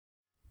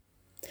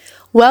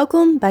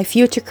Welcome by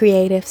Future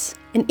Creatives,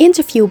 an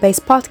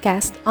interview-based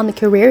podcast on the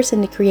careers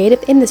in the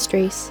creative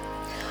industries.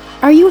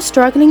 Are you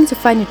struggling to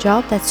find a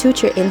job that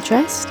suits your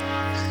interest?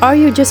 Are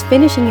you just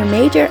finishing your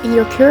major and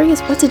you're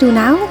curious what to do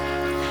now?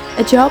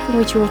 A job in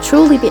which you will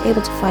truly be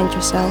able to find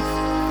yourself.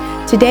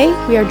 Today,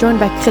 we are joined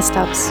by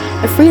Kristaps,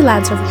 a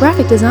freelancer of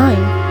graphic design.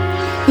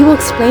 He will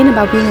explain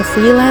about being a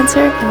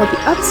freelancer and what the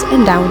ups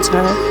and downs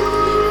are.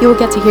 You will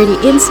get to hear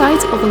the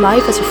insights of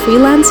life as a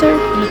freelancer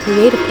in the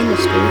creative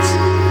industries.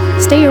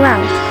 Stay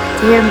around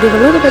to hear him give a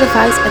little bit of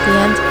advice at the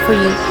end for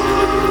you.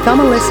 Come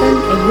and listen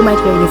and you might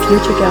hear your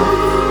future job.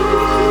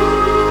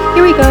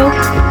 Here we go.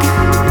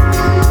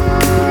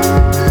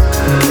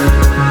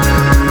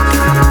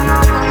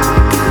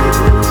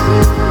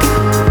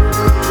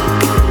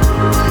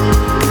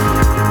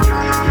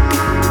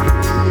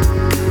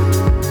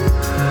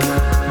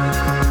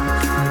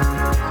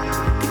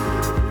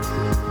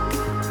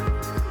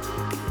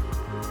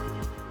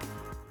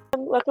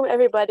 Welcome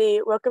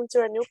everybody. Welcome to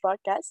our new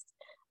podcast.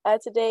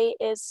 Today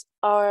is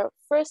our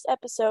first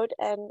episode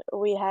and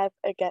we have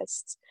a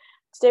guest.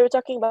 Today we're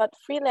talking about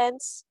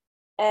freelance,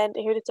 and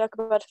here to talk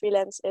about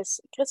freelance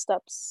is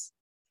Kristaps.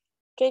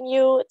 Can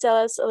you tell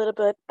us a little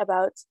bit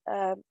about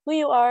who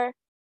you are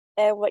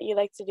and what you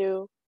like to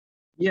do?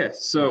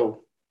 Yes,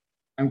 so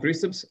I'm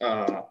Kristaps.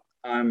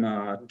 I'm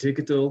a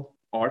digital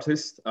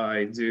artist.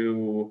 I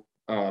do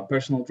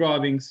personal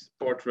drawings,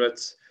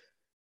 portraits,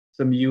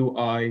 some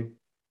UI,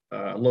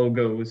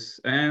 logos,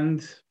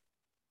 and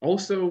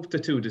also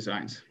tattoo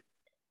designs.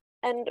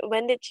 And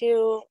when did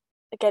you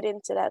get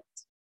into that?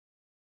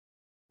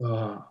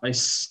 I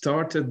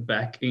started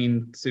back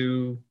in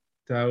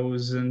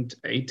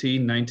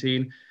 2018,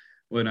 19,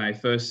 when I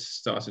first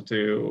started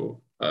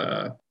to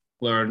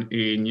learn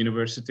in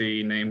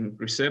university named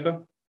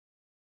Riseba.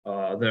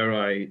 There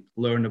I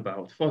learned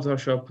about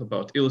Photoshop,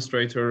 about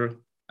Illustrator,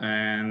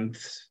 and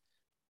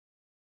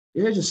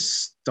yeah,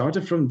 just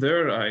started from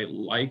there. I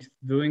liked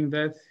doing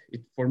that.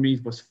 For me,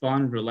 it was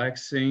fun,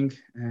 relaxing,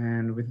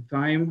 and with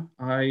time,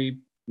 I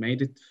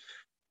made it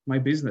my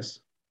business.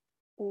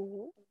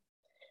 Mm-hmm.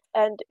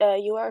 And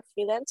you are a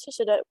freelancer,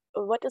 so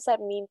what does that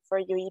mean for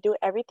you? You do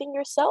everything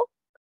yourself?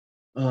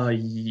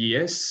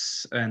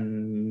 Yes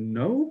and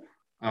no.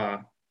 Uh,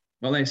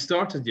 well, I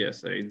started,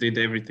 yes, I did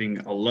everything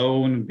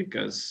alone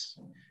because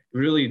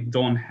we really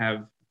don't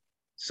have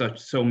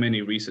so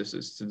many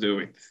resources to do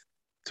it,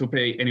 to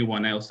pay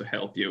anyone else to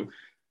help you.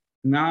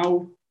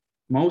 Now,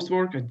 most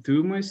work I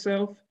do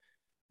myself,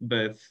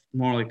 but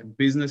more like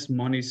business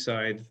money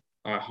side,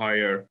 I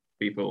hire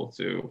people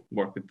to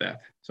work with that.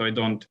 So I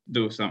don't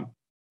do some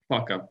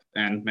fuck up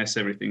and mess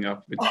everything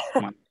up with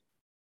money.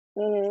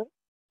 Mm-hmm.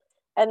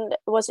 And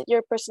was it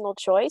your personal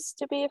choice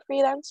to be a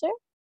freelancer?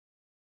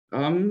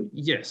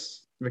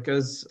 Yes,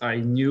 because I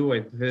knew I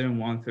didn't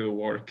want to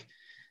work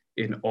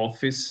in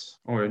office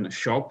or in a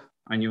shop.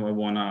 I knew I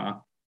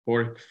wanna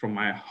work from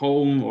my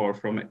home or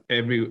from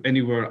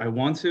anywhere I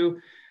want to,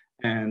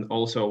 and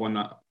also I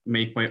wanna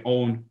make my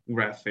own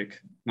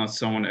graphic, not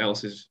someone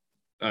else's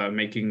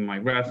making my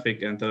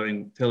graphic and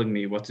telling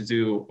me what to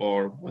do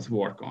or what to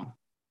work on.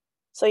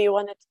 So you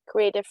wanted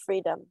creative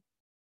freedom.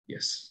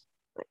 Yes.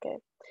 Okay.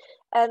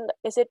 And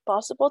is it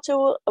possible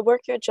to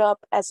work your job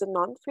as a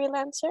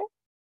non-freelancer?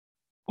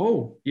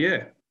 Oh,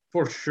 yeah,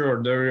 for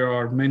sure. There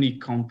are many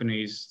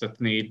companies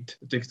that need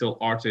digital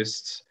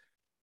artists.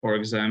 For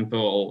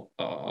example,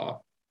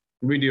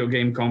 video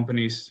game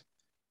companies,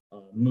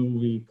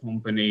 movie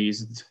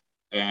companies,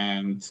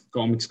 and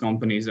comics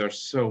companies. There are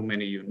so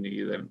many you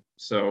need them.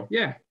 So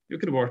yeah, you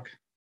could work.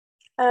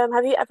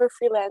 Have you ever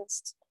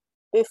freelanced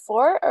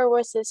before, or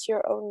was this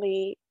your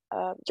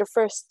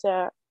first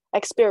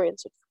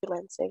experience with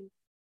freelancing?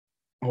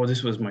 Oh,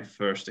 this was my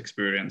first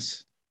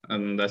experience,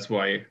 and that's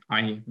why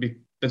I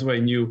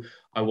knew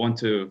I want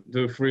to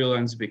do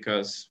freelance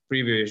because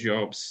previous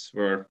jobs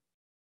were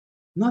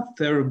not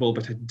terrible,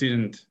 but I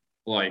didn't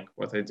like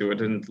what I do. I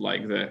didn't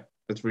like the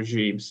that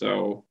regime.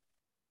 So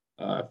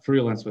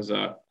freelance was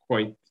a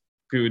quite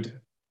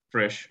good,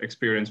 fresh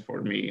experience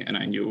for me, and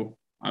I knew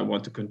I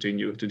want to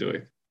continue to do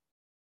it.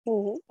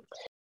 Hmm.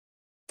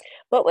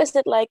 What was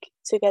it like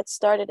to get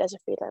started as a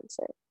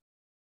freelancer?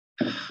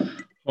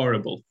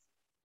 Horrible,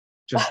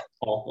 just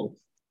awful.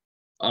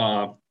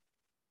 Uh,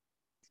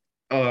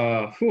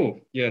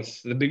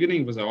 yes, the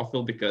beginning was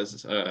awful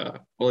because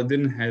well, I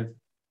didn't have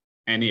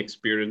any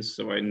experience,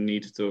 so I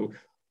need to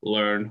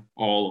learn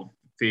all of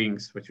the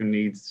things what you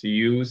need to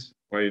use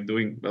while you're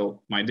doing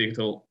well my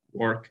digital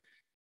work.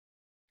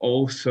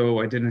 Also,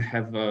 I didn't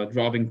have a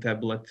drawing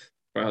tablet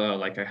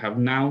like I have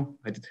now.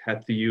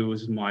 Had to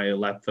use my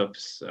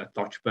laptop's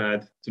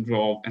touchpad to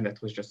draw, and that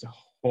was just a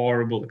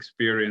horrible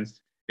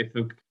experience. It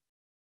took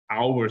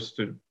hours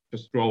to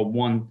just draw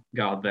one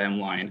goddamn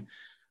line.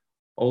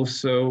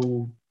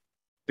 Also,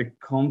 the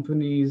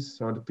companies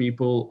or the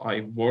people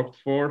I worked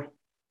for,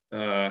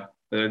 that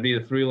I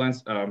did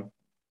freelance,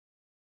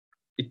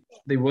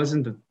 they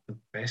wasn't the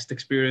best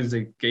experience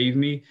they gave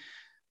me.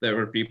 There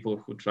were people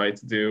who tried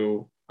to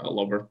do a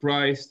lower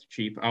price,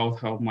 cheap out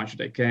how much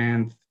they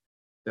can.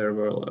 There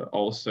were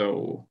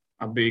also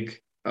a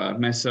big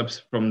mess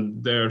ups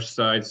from their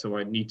side, so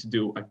I need to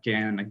do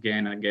again and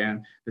again and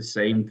again the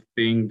same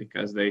thing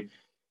because they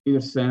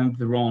either sent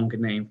the wrong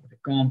name for the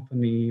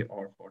company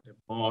or for the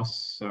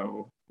boss.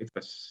 So it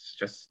was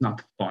just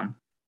not fun.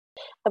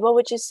 And what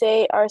would you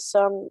say are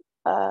some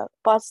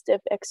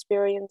positive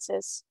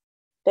experiences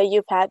that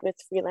you've had with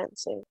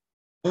freelancing?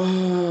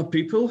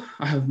 People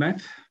I have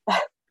met.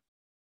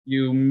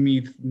 You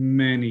meet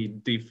many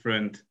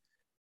different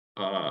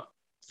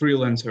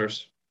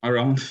freelancers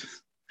around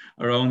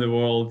around the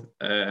world,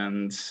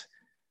 and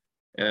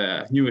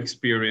new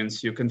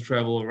experience. You can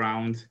travel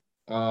around.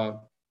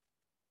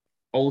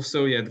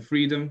 Also, yeah, the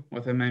freedom,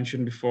 what I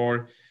mentioned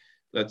before,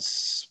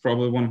 that's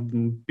probably one of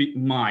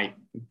my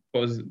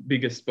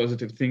biggest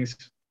positive things.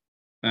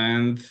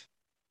 And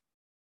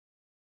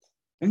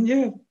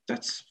yeah,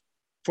 that's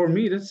for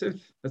me. That's it.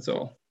 That's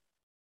all.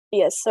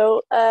 Yes,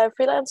 so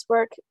freelance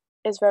work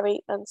is very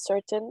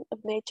uncertain of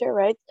nature,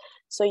 right?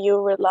 So you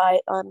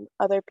rely on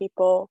other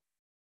people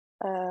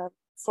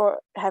for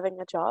having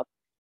a job.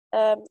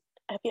 Have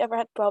you ever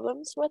had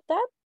problems with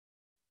that?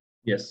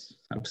 Yes,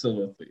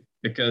 absolutely.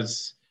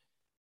 Because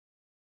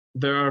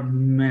there are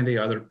many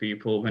other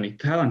people, many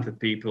talented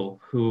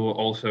people who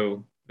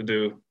also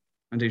do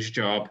this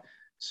job.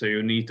 So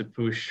you need to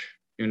push,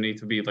 you need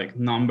to be like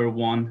number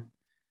one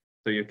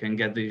so you can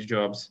get these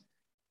jobs.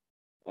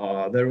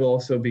 There will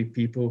also be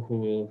people who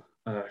will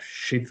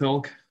shit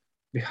talk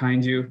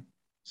behind you.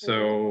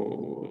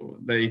 So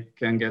they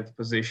can get the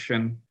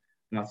position,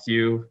 not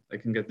you. They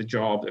can get the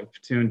job, the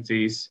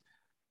opportunities.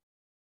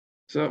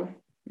 So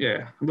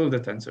yeah, I believe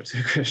that answers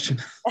your question.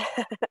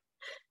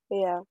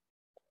 Yeah.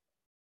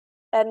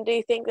 And do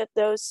you think that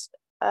those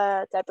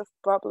type of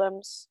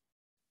problems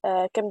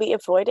can be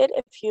avoided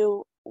if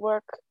you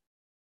work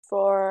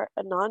for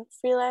a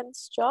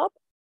non-freelance job,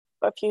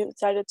 or if you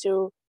decided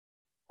to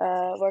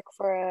work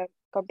for a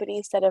company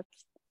instead of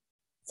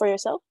for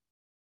yourself?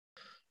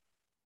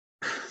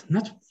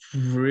 Not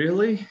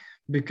really,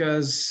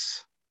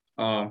 because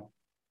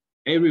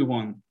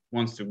everyone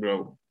wants to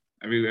grow.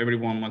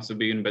 Everyone wants to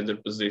be in better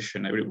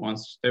position.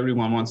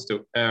 Everyone wants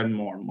to earn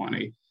more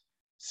money.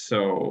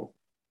 So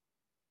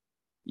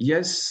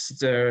yes,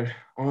 there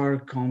are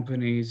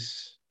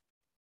companies,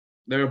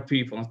 there are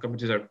people, not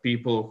companies, there are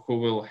people who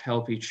will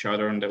help each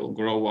other and they will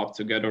grow up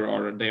together,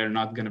 or they are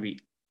not going to be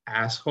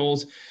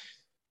assholes.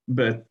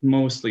 But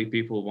mostly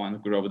people want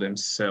to grow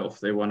themselves.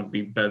 They want to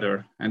be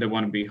better and they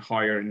want to be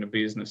higher in the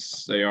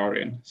business they are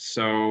in.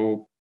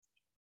 So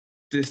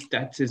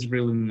that is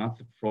really not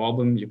the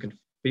problem you can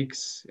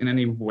fix in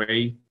any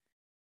way.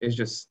 It's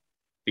just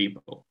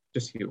people,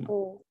 just human.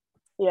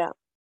 Yeah.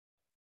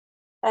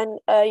 And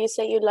you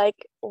say you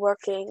like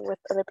working with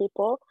other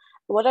people.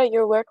 What are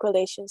your work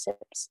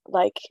relationships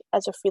like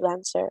as a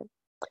freelancer?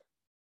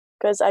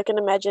 Because I can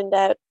imagine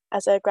that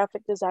as a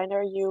graphic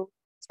designer, you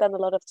spend a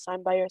lot of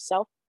time by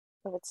yourself,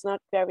 and it's not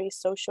very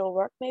social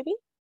work, maybe?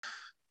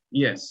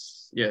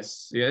 Yes.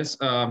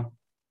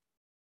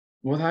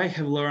 What I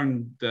have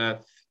learned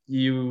that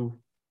you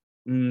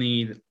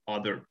need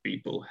other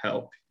people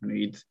help.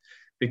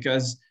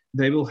 Because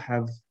they will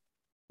have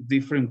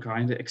different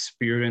kind of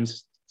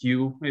experience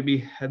you maybe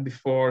had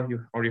before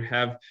you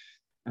have,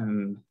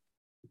 and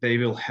they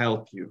will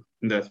help you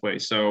in that way.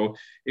 So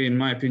in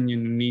my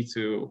opinion, you need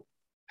to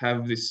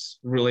have this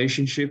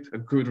relationship, a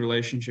good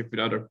relationship with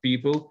other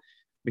people,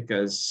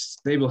 because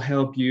they will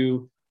help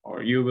you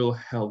or you will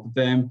help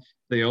them.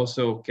 They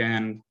also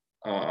can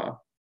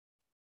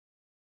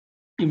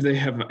if they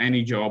have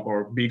any job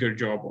or bigger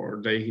job,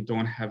 or they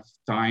don't have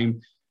time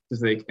to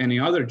take any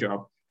other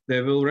job, they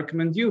will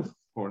recommend you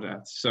for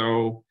that.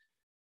 So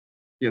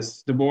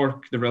yes, the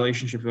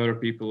relationship with other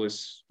people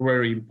is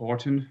very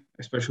important,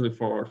 especially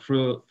for a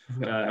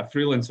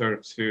freelancer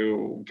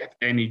to get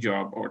any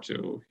job or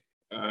to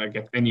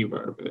get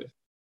anywhere with it.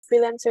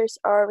 Freelancers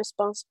are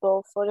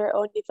responsible for their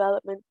own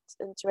development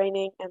and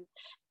training and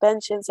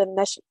pensions and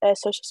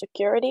social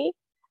security.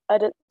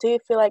 Do you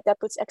feel like that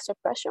puts extra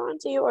pressure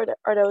onto you, or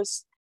are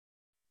those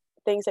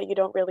things that you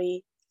don't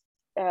really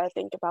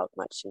think about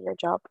much in your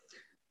job?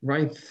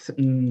 Right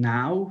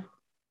now,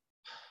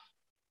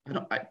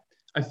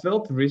 I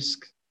felt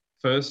risk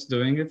first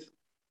doing it,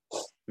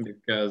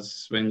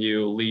 because when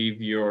you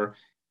leave your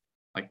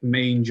like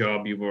main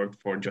job you work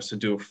for just to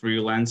do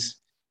freelance,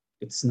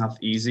 it's not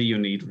easy. You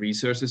need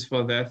resources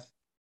for that.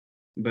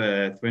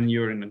 But when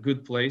you're in a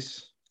good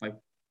place, like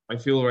I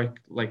feel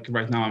like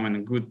right now I'm in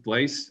a good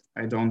place.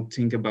 I don't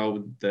think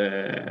about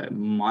the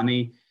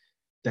money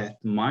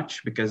that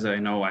much, because I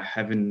know I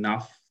have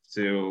enough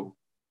to,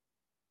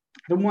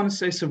 I don't want to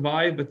say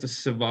survive, but to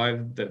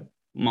survive the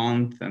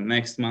month and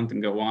next month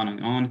and go on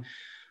and on.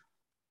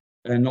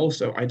 And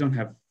also, I don't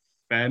have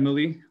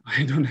family.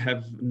 I don't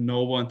have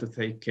no one to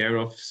take care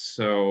of.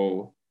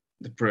 So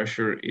the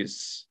pressure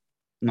is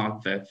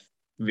not that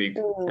big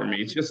for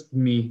me. It's just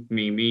me.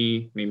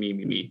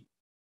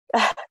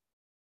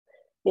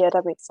 Yeah,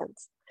 that makes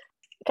sense.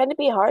 Can it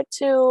be hard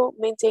to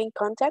maintain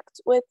contact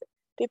with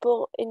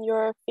people in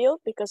your field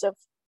because of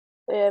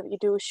you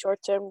do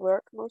short-term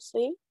work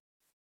mostly?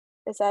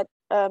 Is that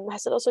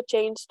has it also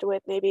changed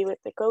with maybe with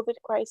the COVID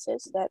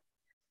crisis that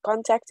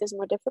contact is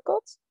more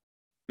difficult?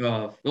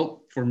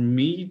 Well, for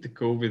me, the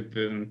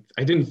COVID,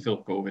 I didn't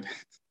feel COVID.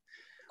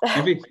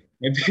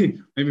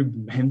 maybe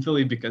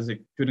mentally because I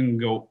couldn't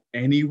go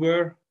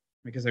anywhere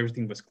because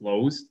everything was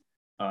closed.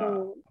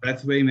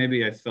 That way,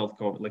 maybe I felt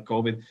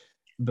COVID,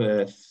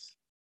 but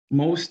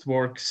most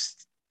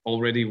works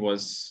already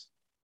was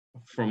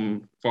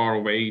from far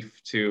away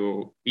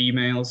to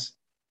emails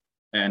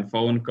and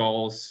phone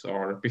calls,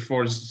 or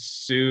before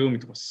Zoom,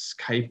 it was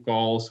Skype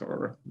calls,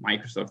 or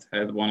Microsoft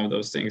had one of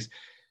those things.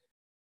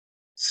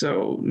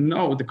 So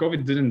no, the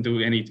COVID didn't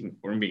do anything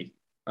for me.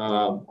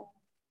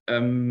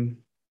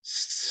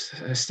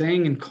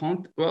 Staying in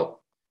contact,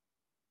 well,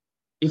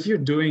 if you're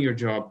doing your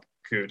job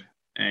good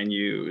and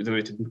you do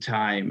it in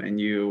time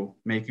and you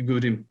make a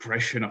good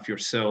impression of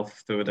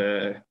yourself to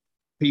the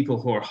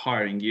people who are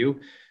hiring you,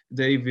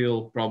 they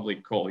will probably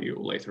call you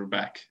later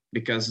back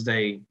because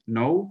they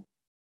know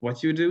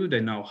what you do,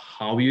 they know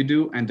how you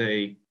do, and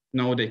they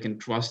know they can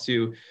trust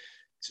you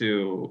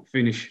to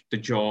finish the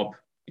job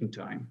in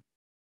time.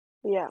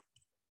 Yeah.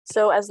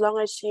 So as long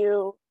as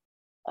you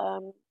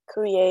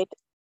create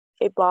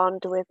a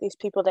bond with these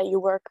people that you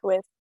work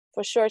with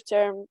for short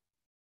term,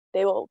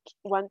 they will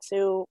want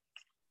you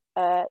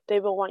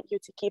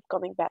to keep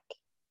coming back.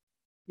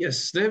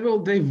 Yes, they will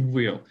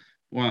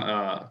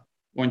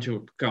want you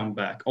to come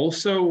back.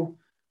 Also,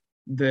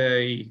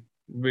 they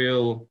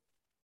will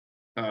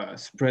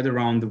spread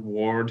around the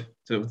word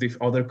to the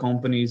other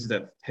companies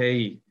that,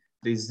 hey,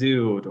 this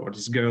dude or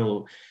this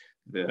girl,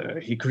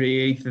 he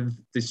created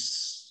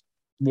this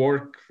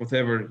work,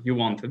 whatever you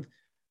wanted.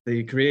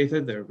 They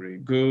created, they're very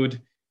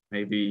good.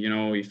 Maybe,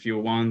 if you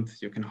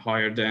want, you can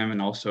hire them.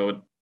 And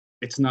also,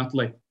 it's not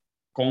like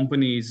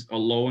companies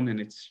alone and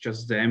it's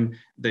just them.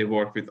 They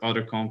work with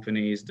other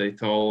companies, they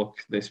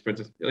talk, they spread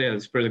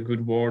a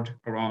good word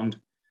around.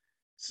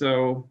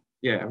 So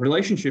yeah,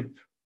 relationship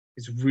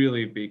is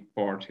really a big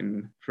part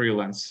in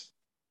freelance.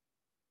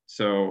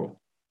 So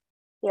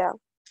yeah,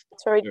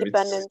 it's very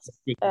dependent.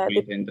 They're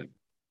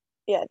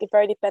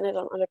very dependent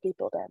on other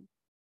people then.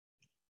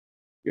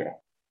 Yeah.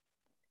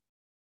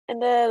 In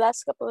the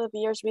last couple of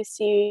years, we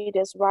see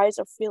this rise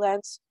of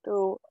freelance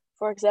through,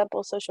 for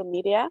example, social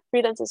media.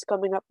 Freelance is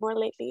coming up more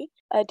lately.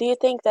 Do you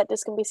think that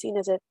this can be seen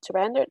as a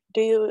trend, or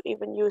do you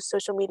even use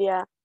social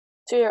media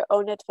to your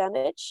own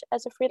advantage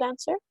as a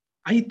freelancer?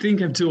 I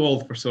think I'm too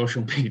old for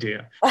social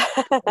media.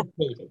 I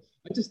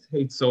just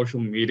hate social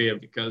media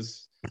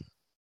because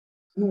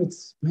it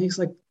makes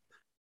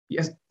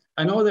yes,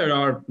 I know there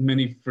are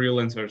many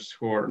freelancers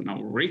who are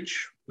now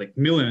rich, like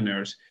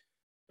millionaires,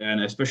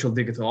 and especially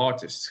digital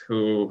artists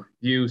who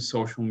use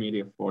social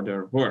media for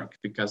their work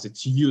because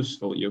it's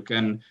useful. You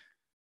can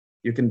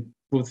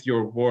put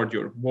your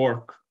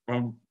work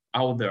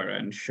out there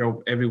and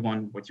show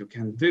everyone what you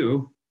can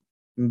do.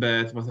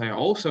 But what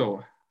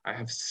I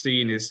have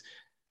seen is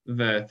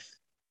that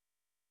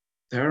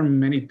there are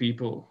many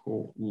people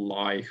who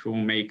lie, who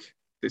make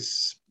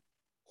this,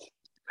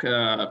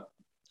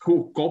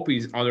 who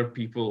copies other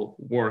people's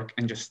work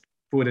and just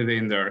put it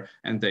in there,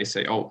 and they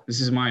say, "Oh, this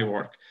is my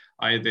work.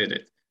 I did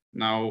it.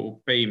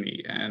 Now pay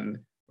me." And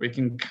we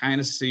can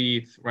kind of see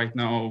it right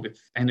now with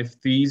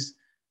NFTs,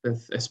 that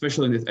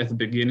especially at the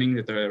beginning,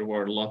 that there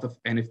were a lot of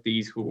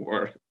NFTs who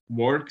were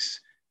works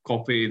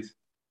copied.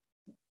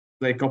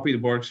 They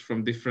copied works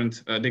from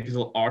different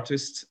digital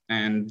artists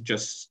and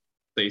just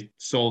they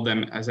sold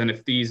them as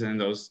NFTs, and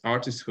those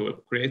artists who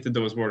created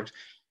those works,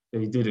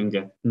 they didn't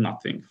get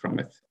nothing from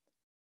it.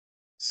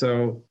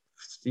 So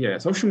yeah,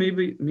 social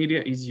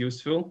media is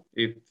useful,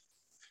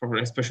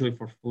 especially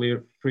for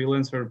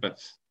freelancer,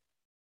 but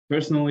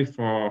personally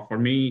for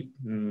me,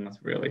 not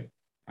really.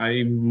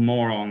 I'm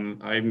more on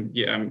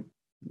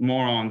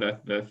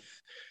that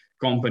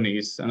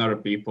companies and other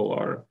people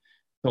are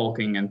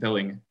talking and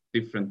telling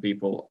different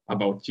people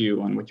about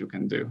you and what you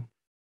can do.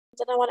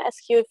 Then I want to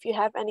ask you if you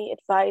have any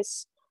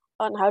advice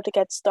on how to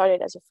get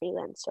started as a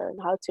freelancer and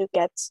how to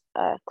get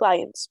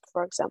clients,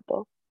 for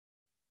example.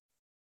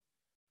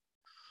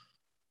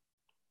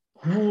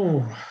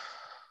 Oh,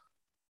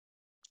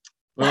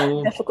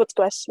 well, difficult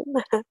question.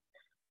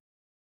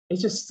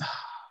 It's just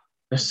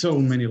there's so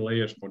many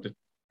layers for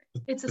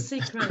it's a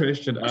secret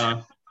question.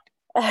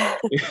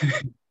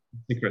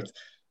 Secret.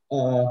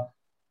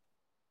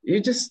 You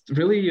just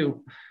really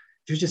you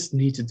just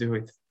need to do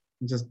it.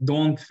 Just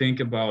don't think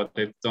about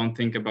it. Don't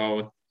think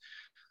about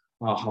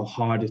how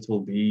hard it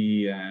will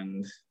be,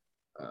 and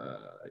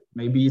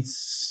maybe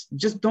it's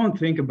just don't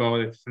think about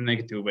it in a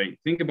negative way.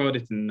 Think about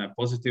it in a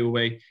positive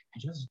way,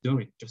 and just do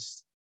it.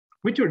 Just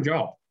quit your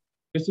job.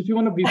 Just if you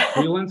want to be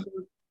freelancer,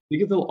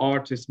 digital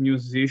artist,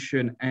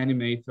 musician,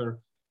 animator,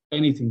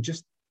 anything,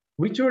 just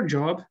quit your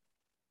job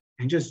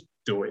and just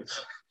do it.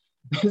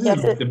 This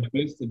is the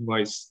best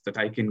advice that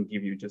I can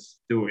give you. Just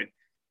do it.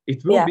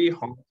 It will be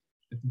hard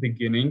at the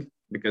beginning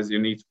because you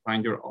need to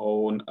find your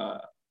own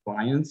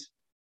clients.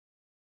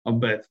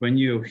 But when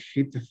you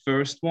hit the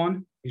first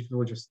one, it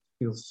will just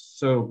feel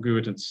so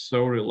good and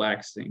so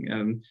relaxing,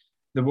 and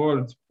the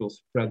word will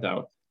spread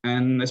out.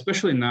 And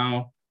especially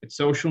now with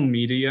social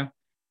media,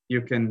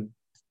 you can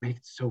make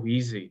it so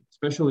easy,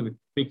 especially with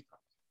TikTok.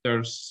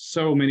 There's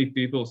so many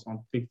people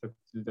on TikTok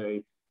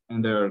today,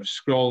 and they're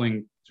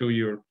scrolling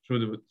through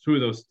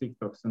those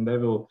TikToks, and they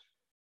will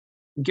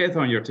get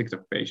on your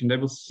TikTok page and they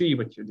will see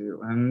what you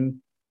do, and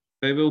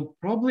they will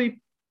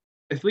probably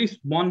at least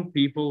one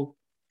people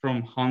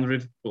from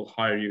 100 will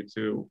hire you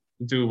to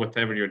do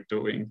whatever you're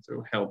doing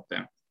to help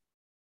them.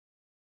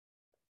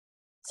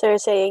 So you're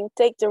saying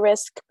take the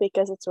risk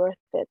because it's worth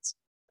it.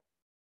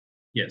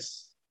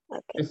 Yes.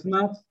 Okay. If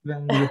not,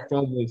 then you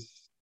probably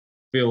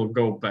will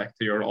go back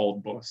to your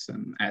old boss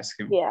and ask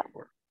him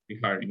for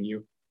hiring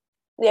you.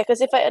 Yeah,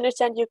 because if I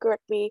understand you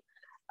correctly,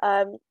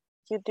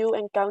 you do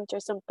encounter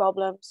some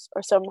problems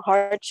or some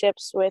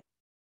hardships with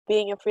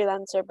being a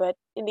freelancer, but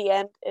in the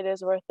end, it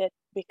is worth it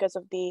because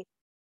of the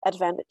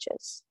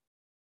advantages.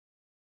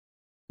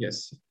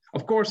 Yes,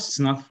 of course, it's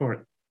not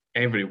for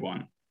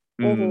everyone.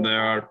 Mm-hmm.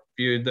 There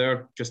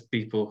are just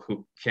people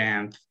who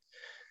can't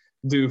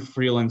do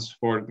freelance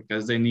work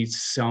because they need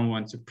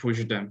someone to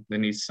push them. They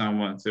need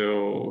someone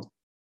to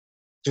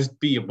just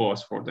be a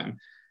boss for them.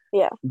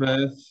 Yeah.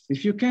 But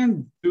if you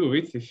can't do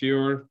it, if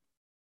you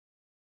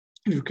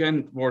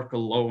can't work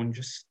alone,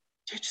 just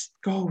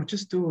go,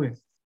 just do it.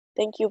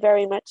 Thank you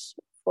very much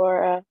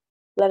for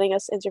letting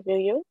us interview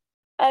you.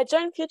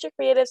 Join Future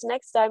Creatives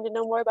next time to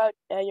know more about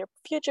your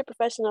future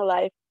professional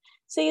life.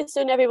 See you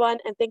soon, everyone,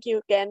 and thank you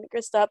again,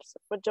 Kristaps,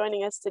 for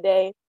joining us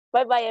today.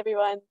 Bye-bye,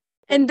 everyone.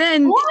 And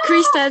then,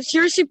 Kristaps,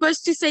 you're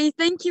supposed to say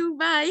thank you,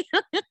 bye.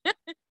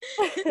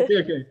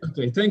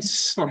 Okay.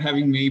 Thanks for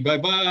having me.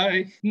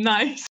 Bye-bye.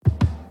 Nice.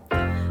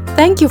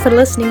 Thank you for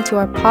listening to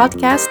our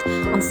podcast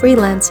on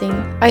freelancing.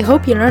 I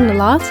hope you learned a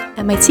lot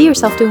and might see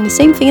yourself doing the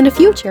same thing in the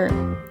future.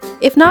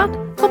 If not,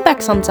 come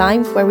back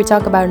sometime where we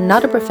talk about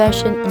another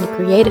profession in the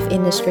creative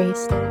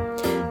industries.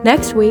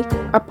 Next week,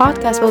 our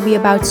podcast will be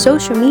about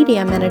social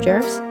media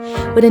managers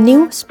with a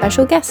new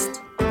special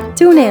guest.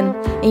 Tune in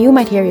and you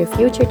might hear your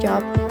future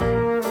job.